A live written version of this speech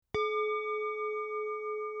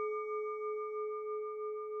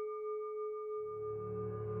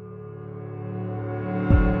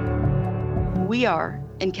We are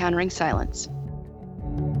Encountering Silence.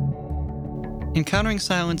 Encountering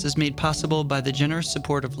Silence is made possible by the generous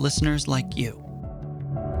support of listeners like you.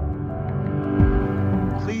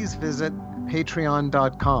 Please visit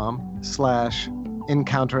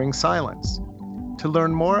patreon.com/Encountering Silence to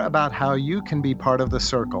learn more about how you can be part of the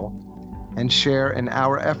circle and share in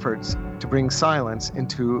our efforts to bring silence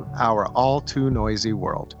into our all too noisy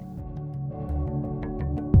world.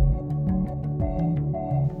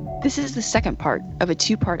 This is the second part of a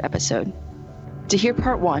two-part episode. To hear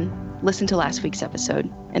part one, listen to last week's episode,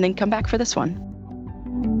 and then come back for this one.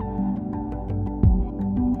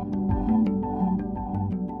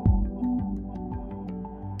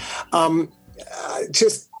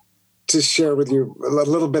 Just to share with you a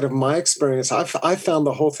little bit of my experience, I found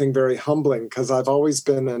the whole thing very humbling because I've always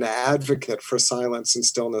been an advocate for silence and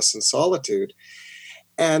stillness and solitude.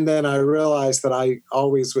 And then I realized that I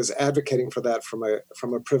always was advocating for that from a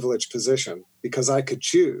privileged position because I could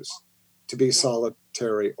choose to be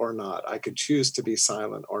solitary or not. I could choose to be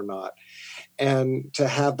silent or not. And to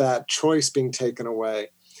have that choice being taken away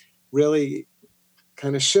really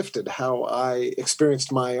kind of shifted how I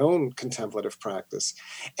experienced my own contemplative practice.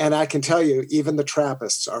 And I can tell you, even the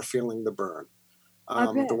Trappists are feeling the burn.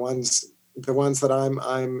 The ones that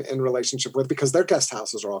I'm in relationship with, because their guest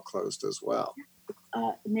houses are all closed as well.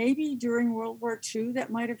 Maybe during World War II that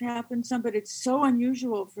might have happened some, but it's so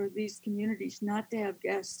unusual for these communities not to have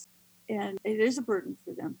guests, and it is a burden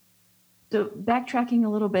for them. So backtracking a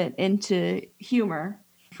little bit into humor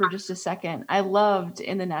for just a second, I loved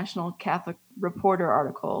in the National Catholic Reporter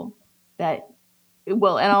article that,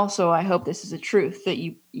 well, and also I hope this is a truth, that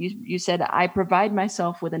you said, I provide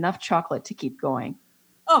myself with enough chocolate to keep going.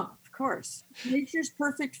 Oh, of course. Nature's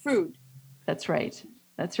perfect food. That's right.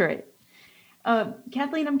 That's right.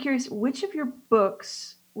 Kathleen, I'm curious, which of your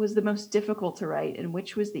books was the most difficult to write and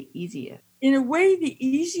which was the easiest? In a way, the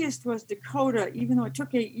easiest was Dakota, even though it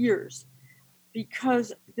took 8 years,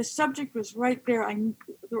 because the subject was right there.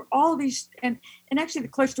 There were all these, and actually the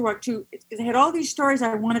Cloister Walk too, it had all these stories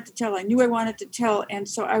I wanted to tell. I knew I wanted to tell, and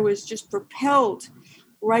so I was just propelled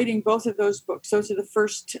writing both of those books. Those are the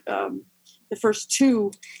first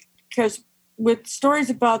two, because with stories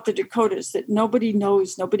about the Dakotas that nobody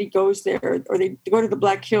knows, nobody goes there, or they go to the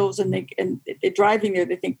Black Hills and they're driving there,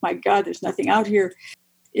 they think, my God, there's nothing out here.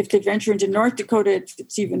 If they venture into North Dakota,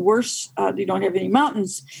 it's even worse. They don't have any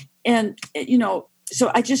mountains. And,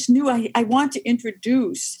 so I just knew I want to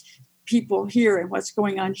introduce people here and what's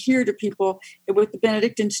going on here to people. And with the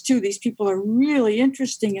Benedictines too, these people are really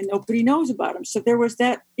interesting and nobody knows about them. So there was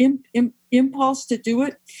that impulse to do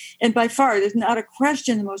it. And by far, there's not a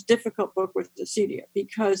question, the most difficult book was Acedia,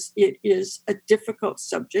 because it is a difficult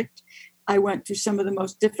subject. I went through some of the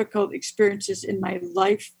most difficult experiences in my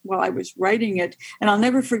life while I was writing it. And I'll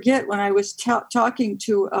never forget when I was talking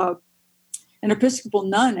to an Episcopal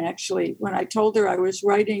nun, actually, when I told her I was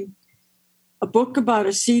writing a book about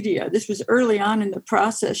acedia. This was early on in the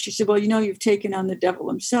process. She said, well, you've taken on the devil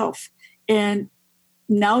himself. And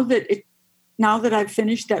now that I've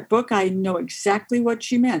finished that book, I know exactly what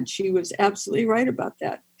she meant. She was absolutely right about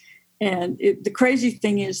that. And the crazy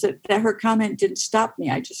thing is that her comment didn't stop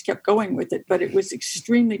me. I just kept going with it, but it was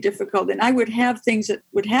extremely difficult. And I would have things that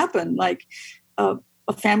would happen, like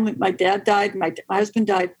a family, my dad died, my husband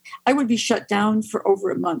died. I would be shut down for over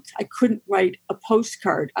a month. I couldn't write a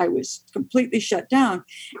postcard. I was completely shut down.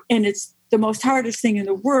 And it's the most hardest thing in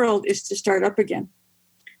the world is to start up again.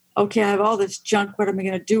 Okay, I have all this junk. What am I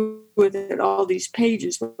going to do with it? All these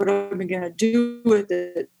pages. What am I going to do with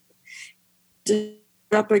it?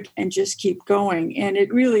 Up again and just keep going. And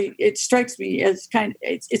it strikes me as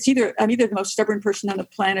it's either I'm either the most stubborn person on the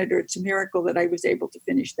planet or it's a miracle that I was able to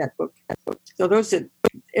finish that book. So those are,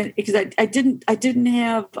 because I didn't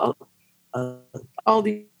have all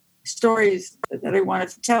these stories that I wanted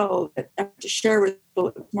to tell that I have to share with people.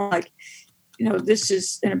 It's more like, this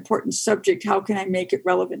is an important subject. How can I make it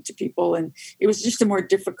relevant to people? And it was just a more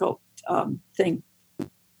difficult thing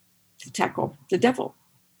to tackle, the devil.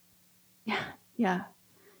 Yeah.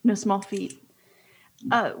 No small feat.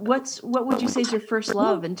 What would you say is your first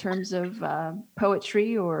love in terms of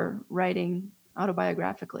poetry or writing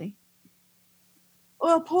autobiographically?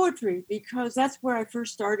 Well, poetry, because that's where I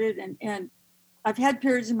first started. And I've had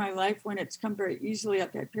periods in my life when it's come very easily.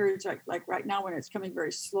 I've had periods like right now when it's coming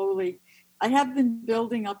very slowly. I have been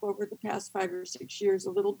building up over the past 5 or 6 years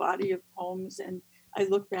a little body of poems, and I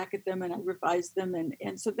look back at them and I revise them.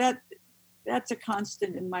 And so that's a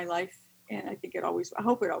constant in my life. And I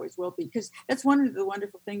hope it always will be, because that's one of the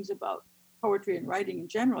wonderful things about poetry and writing in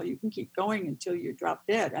general. You can keep going until you drop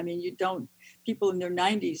dead. I mean, people in their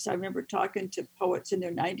 90s, I remember talking to poets in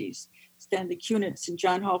their 90s Stanley Kunitz and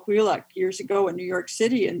John Hall Wheelock years ago in New York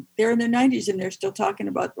City, and they're in their 90s and they're still talking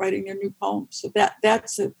about writing their new poems. So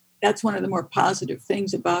that's one of the more positive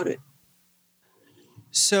things about it.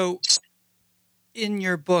 So in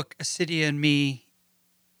your book, Acedia and Me,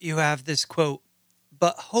 you have this quote,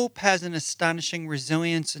 "But hope has an astonishing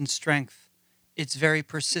resilience and strength. Its very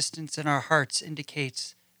persistence in our hearts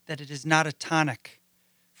indicates that it is not a tonic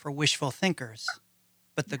for wishful thinkers,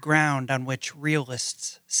 but the ground on which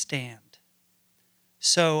realists stand."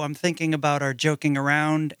 So I'm thinking about our joking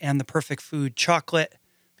around and the perfect food, chocolate.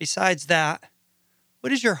 Besides that,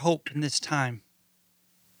 what is your hope in this time?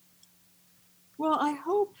 Well, I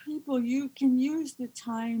hope you can use the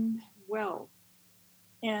time well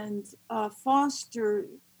and foster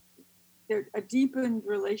a deepened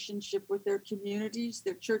relationship with their communities,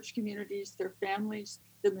 their church communities, their families,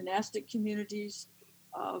 the monastic communities.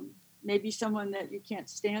 Maybe someone that you can't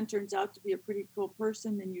stand turns out to be a pretty cool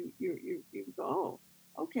person, and you go, oh,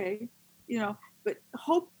 okay, But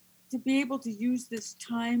hope to be able to use this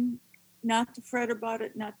time, not to fret about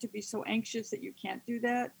it, not to be so anxious that you can't do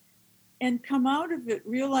that, and come out of it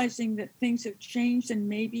realizing that things have changed and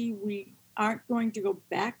maybe we aren't going to go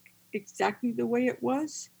back exactly the way it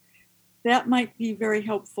was. That might be very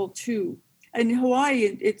helpful too. In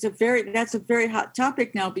Hawaii, that's a very hot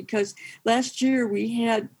topic now, because last year we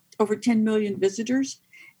had over 10 million visitors,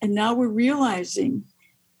 and now we're realizing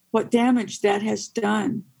what damage that has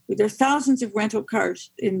done. There are thousands of rental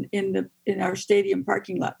cars in our stadium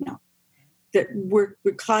parking lot now that we're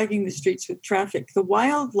clogging the streets with traffic. The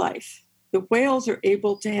wildlife, the whales are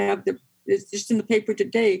able to have it's just in the paper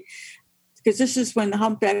today, because this is when the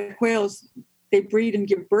humpback whales, they breed and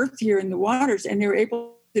give birth here in the waters, and they're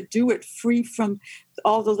able to do it free from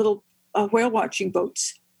all the little whale watching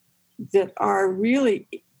boats that are really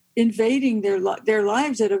invading their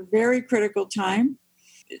lives at a very critical time.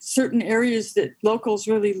 Certain areas that locals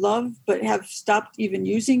really love but have stopped even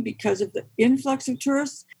using because of the influx of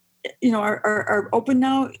tourists, are open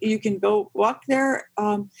now. You can go walk there.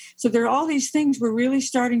 So there are all these things we're really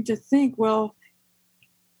starting to think, well,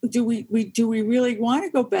 do we really want to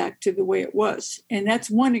go back to the way it was? And that's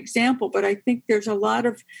one example, but I think there's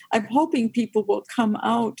I'm hoping people will come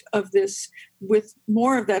out of this with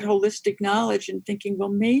more of that holistic knowledge and thinking, well,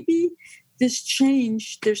 maybe this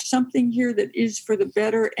change, there's something here that is for the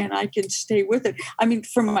better and I can stay with it. I mean,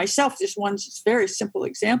 for myself, this one's very simple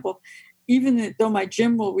example. Even though my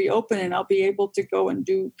gym will reopen and I'll be able to go and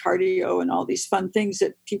do cardio and all these fun things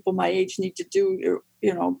that people my age need to do,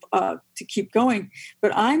 to keep going.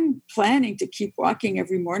 But I'm planning to keep walking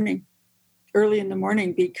every morning, early in the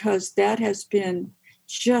morning, because that has been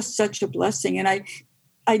just such a blessing. And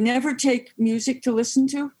I never take music to listen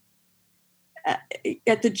to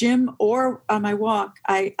at the gym or on my walk.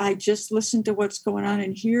 I just listen to what's going on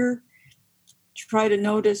in here, try to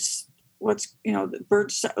notice what's, the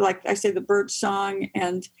birds, like I say, the bird song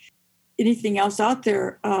and anything else out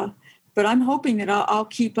there. But I'm hoping that I'll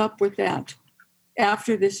keep up with that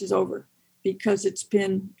after this is over, because it's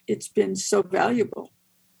been so valuable.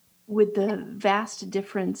 With the vast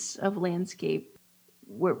difference of landscape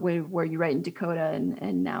where you write in Dakota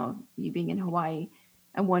and now you being in Hawaii,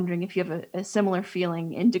 I'm wondering if you have a similar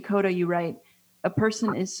feeling. In Dakota, you write, "A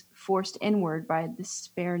person is forced inward by the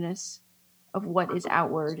spareness of what is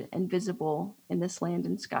outward and visible in this land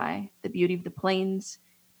and sky. The beauty of the plains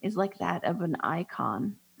is like that of an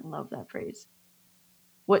icon." I love that phrase.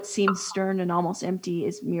 "What seems stern and almost empty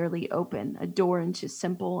is merely open, a door into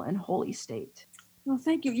simple and holy state." Well,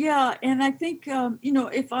 thank you. Yeah, and I think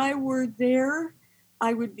if I were there,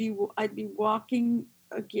 I'd be walking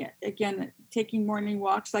again, taking morning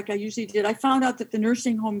walks like I usually did. I found out that the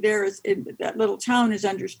nursing home there that little town is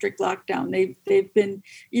under strict lockdown. They've been,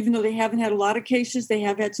 even though they haven't had a lot of cases, they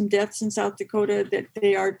have had some deaths in South Dakota, that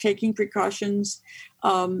they are taking precautions.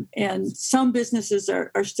 And some businesses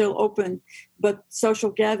are still open, but social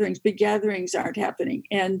gatherings, big gatherings aren't happening.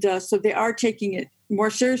 And so they are taking it more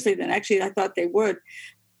seriously than actually I thought they would.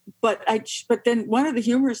 But then one of the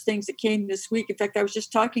humorous things that came this week, in fact, I was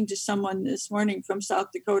just talking to someone this morning from South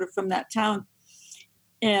Dakota, from that town,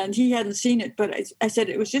 and he hadn't seen it, but I said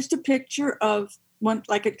it was just a picture of one,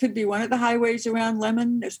 like it could be one of the highways around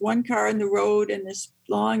Lemon. There's one car in the road and this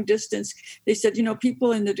long distance. They said,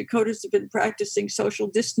 people in the Dakotas have been practicing social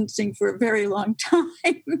distancing for a very long time.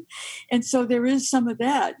 And so there is some of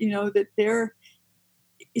that, that they're,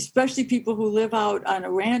 especially people who live out on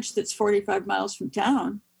a ranch that's 45 miles from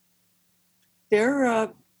town,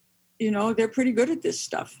 they're pretty good at this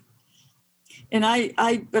stuff. And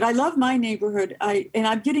but I love my neighborhood. And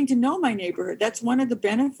I'm getting to know my neighborhood. That's one of the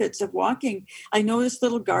benefits of walking. I notice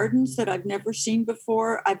little gardens that I've never seen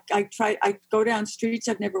before. I go down streets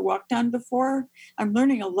I've never walked down before. I'm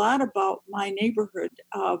learning a lot about my neighborhood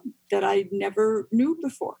that I never knew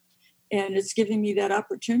before. And it's giving me that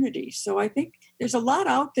opportunity. So I think there's a lot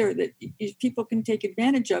out there that people can take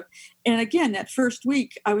advantage of. And again, that first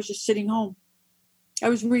week, I was just sitting home. I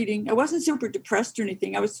was reading. I wasn't super depressed or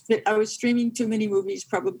anything. I was streaming too many movies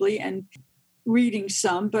probably and reading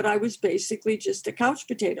some, but I was basically just a couch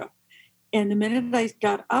potato. And the minute I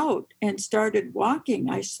got out and started walking,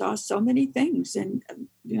 I saw so many things and,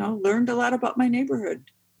 learned a lot about my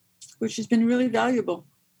neighborhood, which has been really valuable.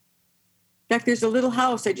 In fact, there's a little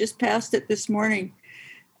house. I just passed it this morning.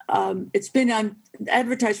 It's been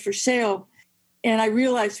advertised for sale. And I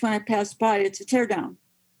realized when I passed by, it's a teardown.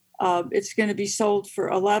 It's going to be sold for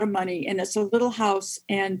a lot of money, and it's a little house.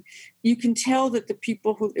 And you can tell that the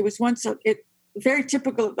people it was once very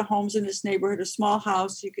typical of the homes in this neighborhood, a small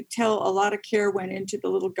house. You could tell a lot of care went into the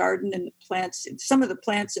little garden and the plants. Some of the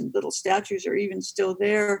plants and little statues are even still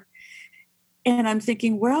there. And I'm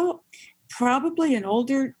thinking, well, probably an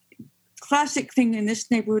older classic thing in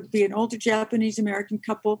this neighborhood would be an older Japanese American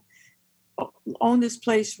couple own this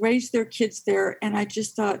place, raise their kids there. And I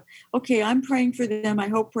just thought, okay, I'm praying for them. I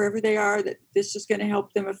hope wherever they are that this is going to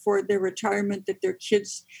help them afford their retirement, that their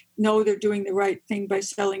kids know they're doing the right thing by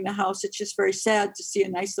selling the house. It's just very sad to see a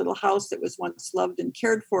nice little house that was once loved and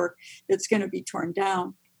cared for that's going to be torn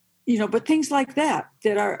down. But things like that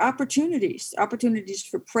are opportunities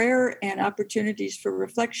for prayer and opportunities for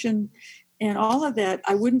reflection and all of that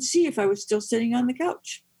I wouldn't see if I was still sitting on the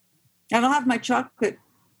couch. And I'll have my chocolate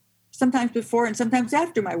sometimes before and sometimes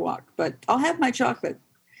after my walk, but I'll have my chocolate.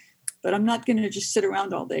 But I'm not going to just sit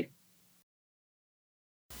around all day.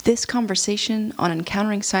 This conversation on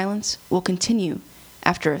encountering silence will continue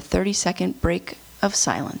after a 30-second break of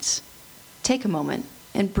silence. Take a moment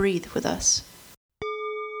and breathe with us.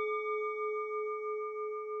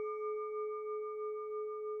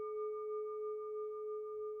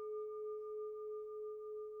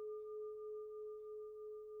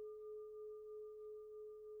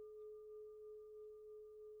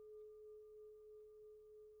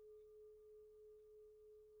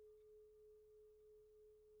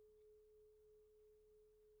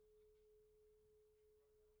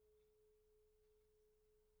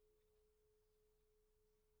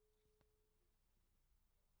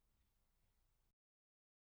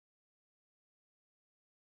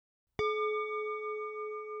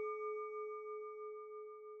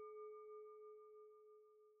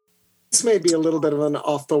 This may be a little bit of an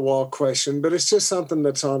off-the-wall question, but it's just something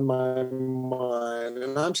that's on my mind,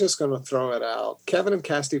 and I'm just going to throw it out. Kevin and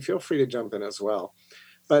Cassidy, feel free to jump in as well.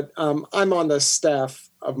 But I'm on the staff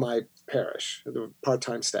of my parish, the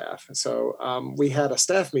part-time staff. So we had a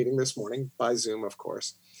staff meeting this morning by Zoom, of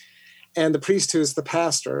course. And the priest who's the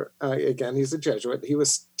pastor, again, he's a Jesuit, he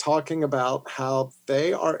was talking about how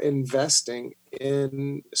they are investing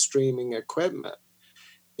in streaming equipment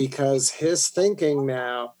because his thinking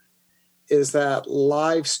now is that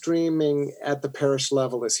live streaming at the parish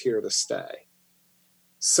level is here to stay.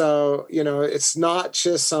 So, it's not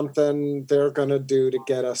just something they're going to do to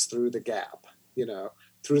get us through the gap,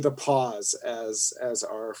 through the pause, as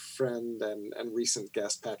our friend and recent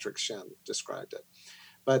guest Patrick Shen described it.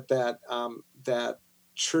 But that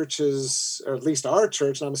churches, or at least our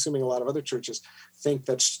church, and I'm assuming a lot of other churches, think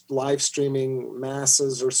that live streaming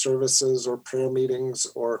masses or services or prayer meetings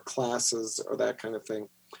or classes or that kind of thing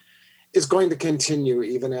is going to continue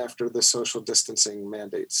even after the social distancing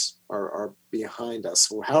mandates are behind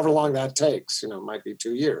us. However long that takes, it might be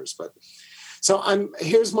 2 years. But so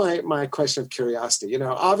here's my question of curiosity.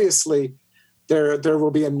 Obviously there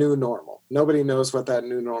will be a new normal. Nobody knows what that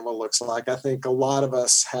new normal looks like. I think a lot of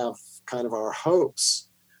us have kind of our hopes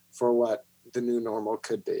for what the new normal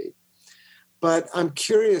could be. But I'm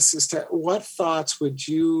curious as to what thoughts would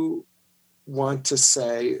you want to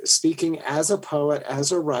say, speaking as a poet,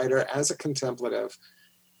 as a writer, as a contemplative,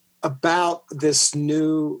 about this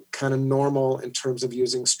new kind of normal in terms of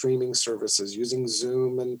using streaming services, using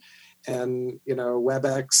Zoom and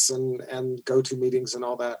WebEx and GoToMeetings and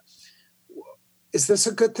all that. Is this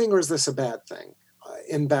a good thing or is this a bad thing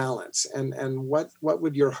in balance? And what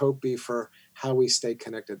would your hope be for how we stay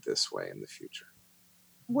connected this way in the future?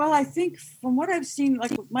 Well, I think from what I've seen,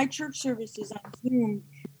 like my church services on Zoom,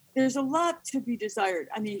 there's a lot to be desired.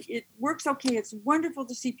 I mean, it works okay. It's wonderful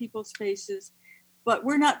to see people's faces. but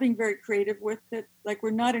we're not being very creative with it. Like,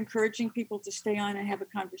 we're not encouraging people to stay on and have a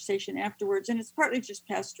conversation afterwards. And it's partly just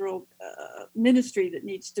pastoral ministry that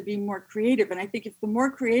needs to be more creative. And I think if the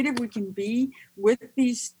more creative we can be with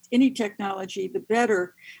any technology, the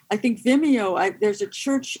better. I think Vimeo, there's a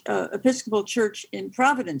church, Episcopal church in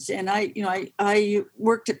Providence. And I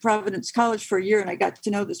worked at Providence College for a year, and I got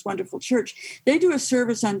to know this wonderful church. They do a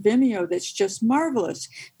service on Vimeo that's just marvelous,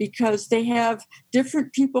 because they have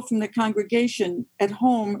different people from the congregation at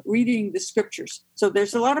home reading the scriptures. So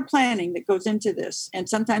there's a lot of planning that goes into this. And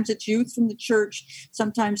sometimes it's youth from the church,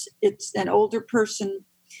 sometimes it's an older person.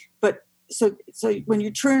 But so when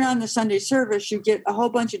you turn on the Sunday service, you get a whole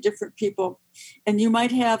bunch of different people, and you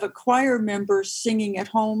might have a choir member singing at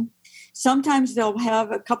home. Sometimes they'll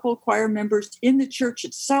have a couple of choir members in the church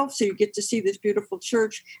itself, so you get to see this beautiful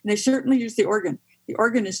church. And they certainly use the organ. The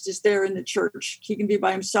organist is there in the church. He can be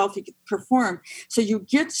by himself. He can perform. So you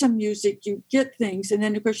get some music, you get things. And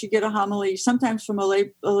then, of course, you get a homily, sometimes from a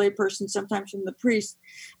lay person, sometimes from the priest.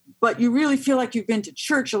 But you really feel like you've been to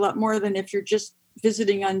church a lot more than if you're just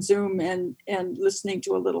visiting on Zoom and listening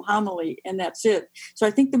to a little homily, and that's it. So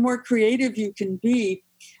I think the more creative you can be,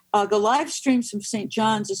 the live streams from St.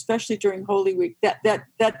 John's, especially during Holy Week,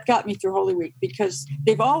 that got me through Holy Week, because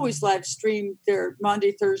they've always live streamed their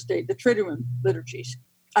Maundy, Thursday, the Triduum liturgies.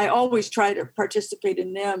 I always try to participate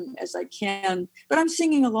in them as I can, but I'm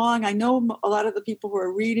singing along. I know a lot of the people who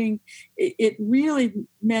are reading. It really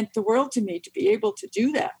meant the world to me to be able to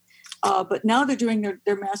do that. But now they're doing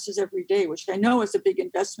their masses every day, which I know is a big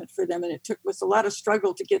investment for them. And it was a lot of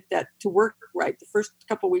struggle to get that to work right. The first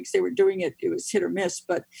couple of weeks they were doing it, it was hit or miss,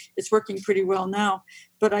 but it's working pretty well now.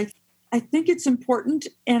 But I think it's important.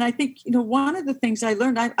 And I think, one of the things I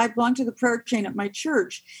learned, I belong to the prayer chain at my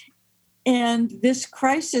church. And this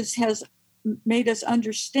crisis has made us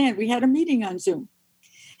understand. We had a meeting on Zoom.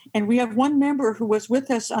 And we have one member who was with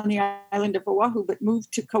us on the island of Oahu, but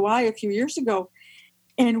moved to Kauai a few years ago.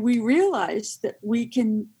 And we realized that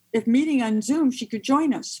if meeting on Zoom, she could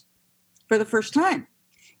join us for the first time,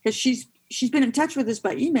 because she's been in touch with us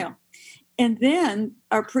by email. And then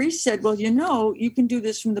our priest said, well, you can do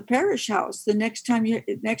this from the parish house. The next time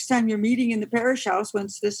you're meeting in the parish house,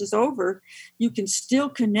 once this is over, you can still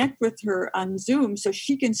connect with her on Zoom, so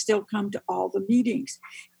she can still come to all the meetings.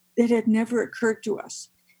 That had never occurred to us.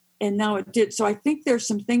 And now it did. So I think there's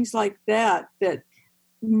some things like that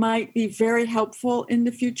might be very helpful in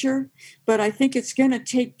the future, but I think it's going to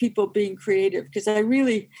take people being creative, because I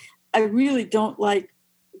really don't like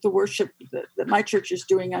the worship that my church is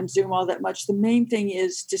doing on Zoom all that much. The main thing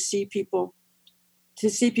is to see people's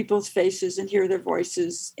faces and hear their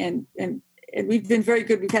voices. And we've been very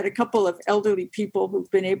good. We've had a couple of elderly people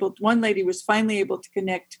who've been one lady was finally able to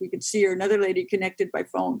connect. We could see her. Another lady connected by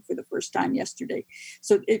phone for the first time yesterday.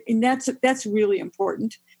 So that's really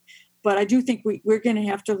important. But I do think we're going to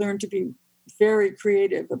have to learn to be very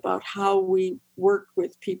creative about how we work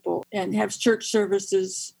with people and have church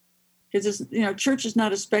services, because church is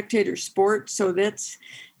not a spectator sport, so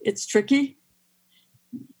it's tricky.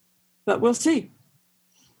 But we'll see.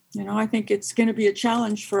 I think it's going to be a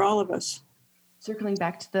challenge for all of us. Circling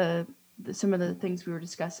back to some of the things we were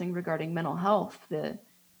discussing regarding mental health, the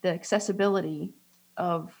accessibility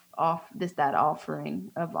of offering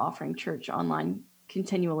church online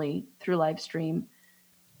continually through live stream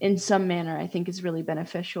in some manner, I think is really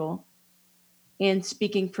beneficial. And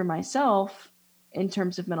speaking for myself in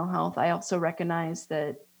terms of mental health, I also recognize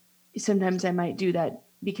that sometimes I might do that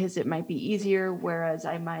because it might be easier, whereas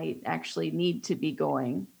I might actually need to be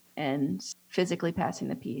going and physically passing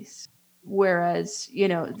the peace. Whereas,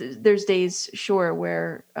 there's days, sure,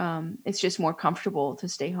 where it's just more comfortable to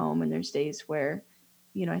stay home. And there's days where,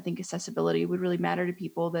 I think accessibility would really matter to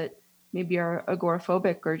people that maybe are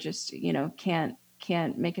agoraphobic or just,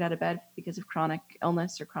 can't make it out of bed because of chronic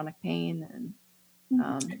illness or chronic pain. And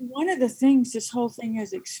one of the things this whole thing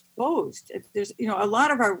has exposed, there's, a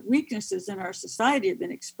lot of our weaknesses in our society have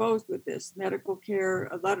been exposed with this medical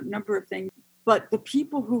care, number of things. But the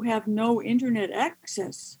people who have no internet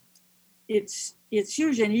access, it's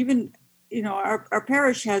huge. And even, our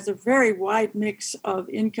parish has a very wide mix of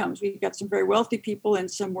incomes. We've got some very wealthy people and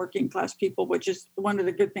some working class people, which is one of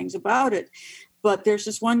the good things about it. But there's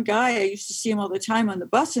this one guy, I used to see him all the time on the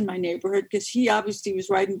bus in my neighborhood, because he obviously was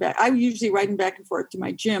riding back. I was usually riding back and forth to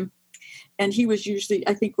my gym. And he was usually,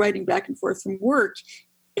 I think, riding back and forth from work.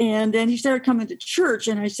 And then he started coming to church.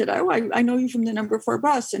 And I said, I know you from the number 4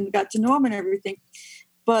 bus, and got to know him and everything.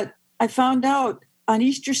 But I found out on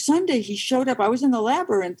Easter Sunday, he showed up. I was in the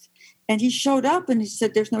labyrinth, And he showed up and he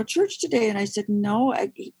said, there's no church today. And I said, no,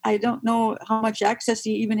 I don't know how much access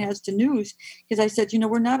he even has to news. Because I said,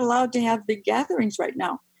 we're not allowed to have big gatherings right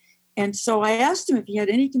now. And so I asked him if he had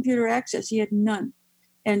any computer access. He had none.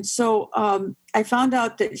 And so I found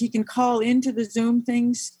out that he can call into the Zoom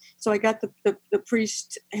things. So I got the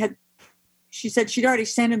priest she said she'd already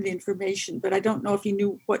sent him the information, but I don't know if he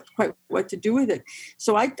knew quite what to do with it.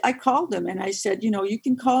 So I called him and I said, you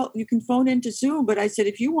can phone into Zoom, but I said,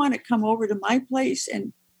 if you want to come over to my place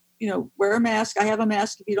and, wear a mask, I have a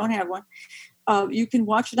mask if you don't have one, you can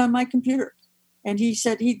watch it on my computer. And he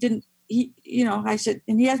said I said,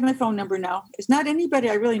 and he has my phone number now. It's not anybody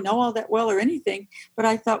I really know all that well or anything, but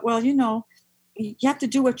I thought, well, you have to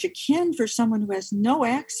do what you can for someone who has no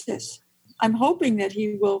access. I'm hoping that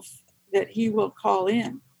he will call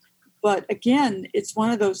in. But again, it's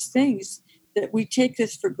one of those things that we take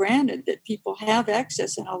this for granted that people have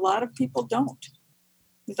access and a lot of people don't.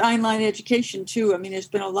 With online education too, there's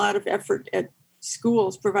been a lot of effort at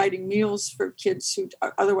schools providing meals for kids who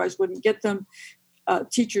otherwise wouldn't get them.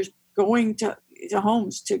 Teachers going to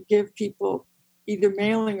homes to give people either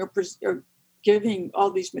mailing or giving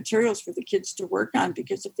all these materials for the kids to work on,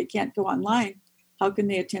 because if they can't go online, how can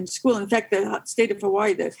they attend school? In fact, the state of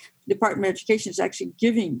Hawaii, the Department of Education is actually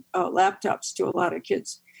giving laptops to a lot of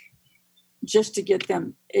kids just to get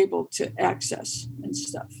them able to access and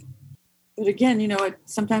stuff. But again,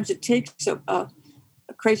 sometimes it takes a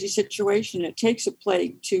crazy situation. It takes a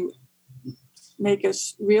plague to make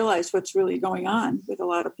us realize what's really going on with a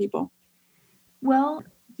lot of people. Well,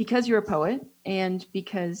 because you're a poet and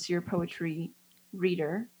because you're a poetry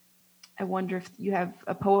reader, I wonder if you have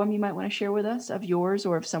a poem you might want to share with us, of yours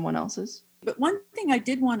or of someone else's. But one thing I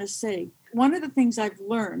did want to say, one of the things I've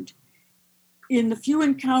learned in the few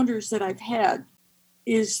encounters that I've had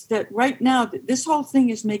is that right now this whole thing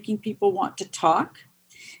is making people want to talk.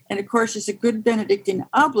 And of course, as a good Benedictine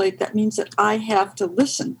oblate, that means that I have to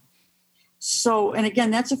listen. So, and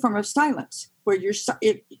again, that's a form of silence where you're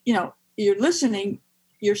listening,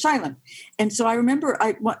 you're silent. And so I remember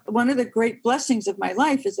one of the great blessings of my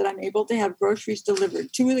life is that I'm able to have groceries delivered.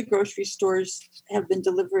 2 of the grocery stores have been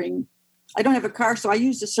delivering. I don't have a car, so I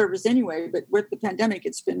use the service anyway, but with the pandemic,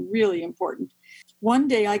 it's been really important. One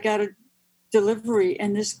day I got a delivery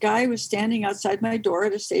and this guy was standing outside my door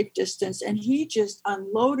at a safe distance, and he just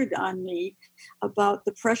unloaded on me about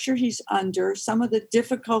the pressure he's under, some of the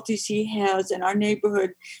difficulties he has in our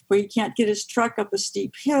neighborhood where he can't get his truck up a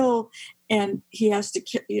steep hill, and he has to,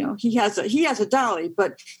 he has a dolly,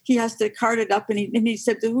 but he has to cart it up. And he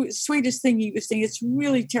said the sweetest thing he was saying, it's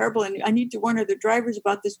really terrible, and I need to warn other drivers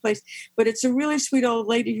about this place, but it's a really sweet old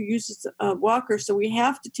lady who uses a walker, so we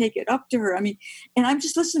have to take it up to her. And I'm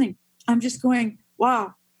just listening. I'm just going,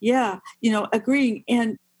 wow, yeah, agreeing.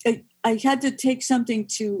 And I had to take something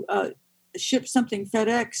to ship something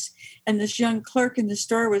FedEx, and this young clerk in the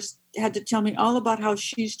store had to tell me all about how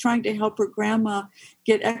she's trying to help her grandma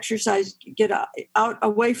get exercise, get out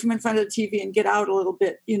away from in front of the TV and get out a little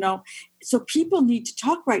bit, So people need to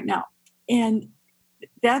talk right now. And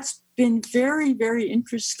that's been very, very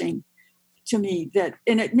interesting to me,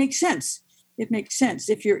 and it makes sense. It makes sense.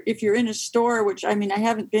 If you're in a store, which I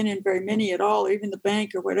haven't been in very many at all, or even the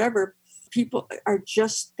bank or whatever, people are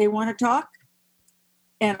they want to talk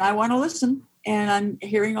and I want to listen, and I'm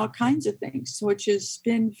hearing all kinds of things, which has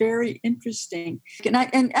been very interesting.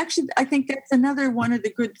 And actually, I think that's another one of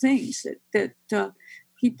the good things that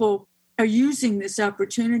people are using this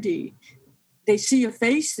opportunity. They see a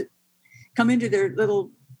face come into their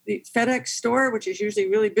little FedEx store, which is usually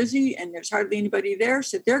really busy, and there's hardly anybody there.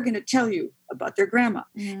 So they're going to tell you about their grandma.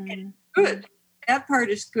 And good. That part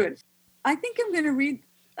is good. I think I'm going to read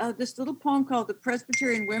this little poem called "The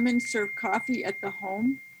Presbyterian Women Serve Coffee at the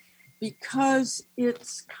Home," because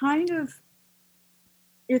it's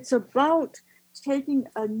about taking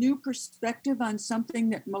a new perspective on something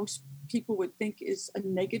that most people would think is a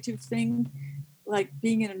negative thing, like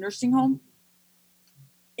being in a nursing home,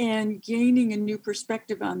 and gaining a new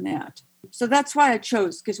perspective on that. So that's why I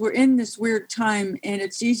chose, because we're in this weird time and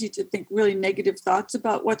it's easy to think really negative thoughts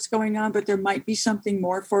about what's going on, but there might be something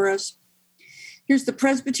more for us. Here's "The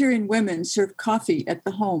Presbyterian Women Serve Coffee at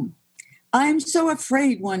the Home." "I'm so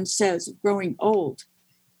afraid," one says, "of growing old."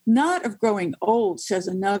 "Not of growing old," says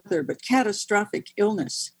another, "but catastrophic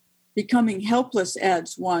illness. Becoming helpless,"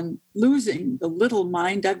 adds one, "losing the little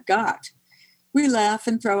mind I've got." We laugh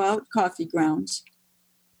and throw out coffee grounds.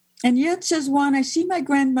 "And yet," says one, "I see my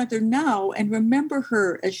grandmother now and remember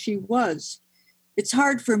her as she was. It's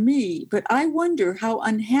hard for me, but I wonder how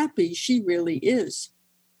unhappy she really is."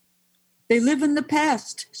 "They live in the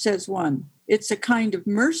past," says one. It's a kind of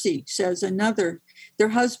mercy, says another. Their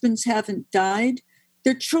husbands haven't died.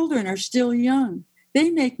 Their children are still young. They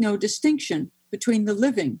make no distinction between the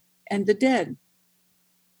living and the dead.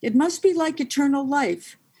 It must be like eternal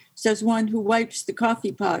life, says one who wipes the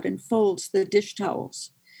coffee pot and folds the dish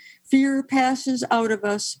towels. Fear passes out of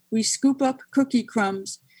us. We scoop up cookie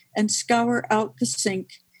crumbs and scour out the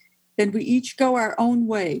sink. Then we each go our own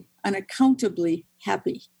way, unaccountably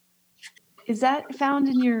happy. Is that found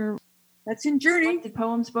in your That's in Journey. Collected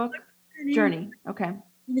Poems book? Journey. Okay.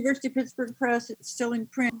 University of Pittsburgh Press. It's still in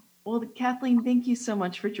print. Well, Kathleen, thank you so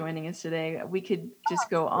much for joining us today. We could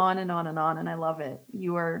just go on and on and on, and I love it.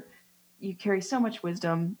 You carry so much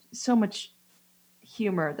wisdom, so much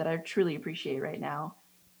humor that I truly appreciate right now,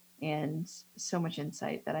 and so much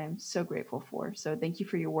insight that I'm so grateful for. So thank you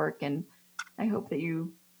for your work, and I hope that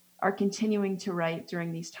you are continuing to write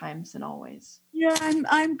during these times and always. Yeah, I'm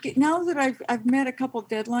now that I've met a couple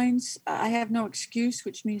deadlines, I have no excuse,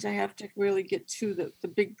 which means I have to really get to the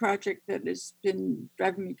big project that has been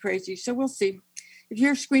driving me crazy. So we'll see. If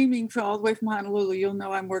you're screaming for all the way from Honolulu, you'll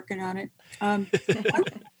know I'm working on it.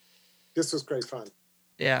 This was great fun.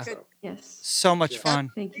 Yeah. Yes. So much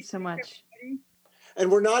fun. Thank you so much.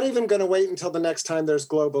 And we're not even going to wait until the next time there's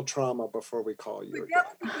global trauma before we call you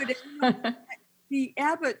again. The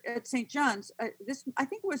abbot at St. John's, this I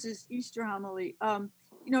think was his Easter homily.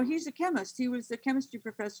 He's a chemist. He was a chemistry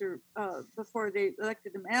professor before they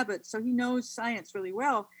elected him abbot, so he knows science really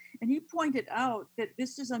well. And he pointed out that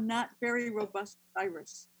this is a not very robust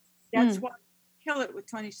virus. That's why you kill it with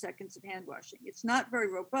 20 seconds of hand washing. It's not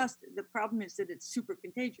very robust. The problem is that it's super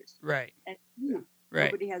contagious. Right. And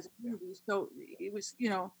right. Nobody has immunity, so it was,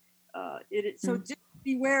 so just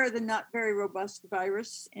beware of the not very robust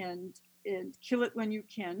virus and kill it when you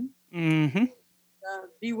can. Mm-hmm.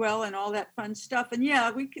 Be well and all that fun stuff. And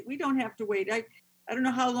yeah, we don't have to wait. I don't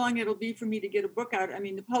know how long it'll be for me to get a book out. I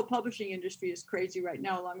mean, the whole publishing industry is crazy right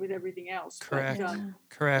now, along with everything else. Correct. But,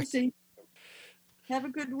 Correct. see. Have a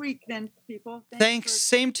good week then, people. Thanks.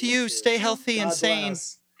 Same to you. Stay healthy and God sane.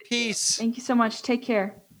 bless. Peace. Thank you so much. Take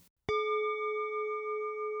care.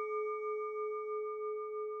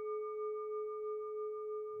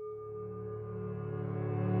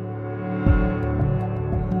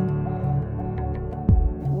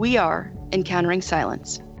 We are Encountering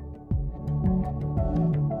Silence.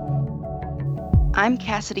 I'm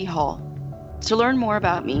Cassidy Hall. To learn more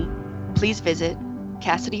about me, please visit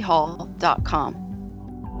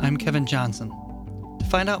CassidyHall.com. I'm Kevin Johnson. To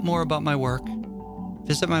find out more about my work,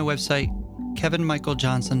 visit my website,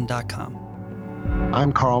 kevinmichaeljohnson.com.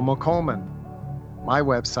 I'm Carl McColman. My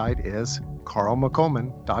website is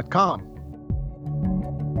carlmccolman.com.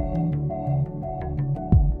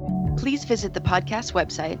 Please visit the podcast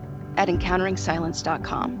website at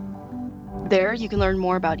encounteringsilence.com. There you can learn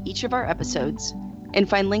more about each of our episodes and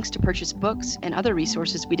find links to purchase books and other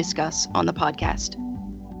resources we discuss on the podcast.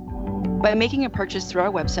 By making a purchase through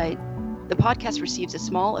our website, the podcast receives a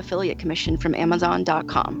small affiliate commission from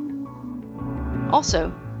Amazon.com.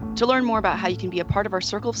 Also, to learn more about how you can be a part of our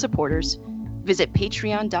circle of supporters, visit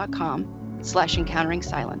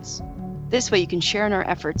patreon.com/encounteringsilence. This way you can share in our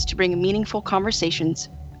efforts to bring meaningful conversations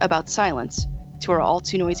about silence to our all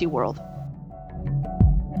too noisy world.